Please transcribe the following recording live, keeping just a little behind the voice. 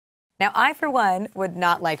Now, I, for one, would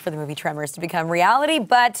not like for the movie Tremors to become reality,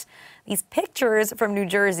 but these pictures from New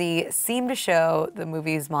Jersey seem to show the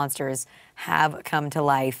movie's monsters have come to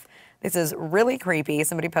life. This is really creepy.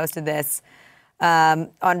 Somebody posted this on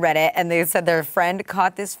Reddit, and they said their friend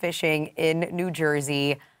caught this fishing in New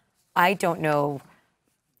Jersey. I don't know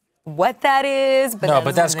what that is, but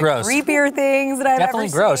that's gross. Creepier things that I've definitely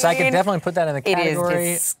ever gross. seen. I could definitely put that in the category.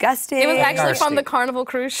 It is disgusting. It was actually from the Carnival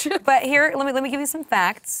cruise ship. But here, let me give you some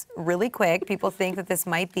facts really quick. People think that this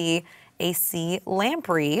might be a sea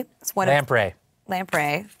lamprey. It's one Lamprey.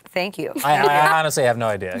 Lamprey. Thank you. I honestly have no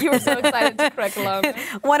idea. You were so excited to correct Lamprey.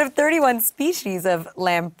 One of 31 species of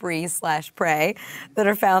lamprey/prey that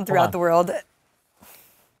are found throughout the world.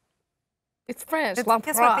 It's French. Guess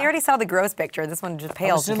what? They already saw the gross picture. This one just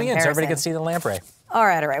pales in zooming in so everybody can see the lamprey. All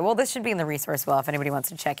right. Well, this should be in the resource well if anybody wants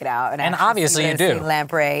to check it out. And obviously you do.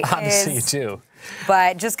 Lamprey Obviously you do.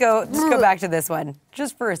 But just go back to this one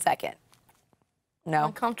just for a second. No,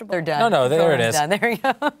 uncomfortable. They're done. No, there it is. Done. There you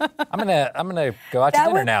go. I'm gonna go out to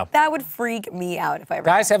dinner now. That would freak me out if I ever.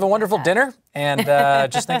 Guys, have a wonderful dinner, and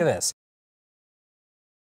just think of this.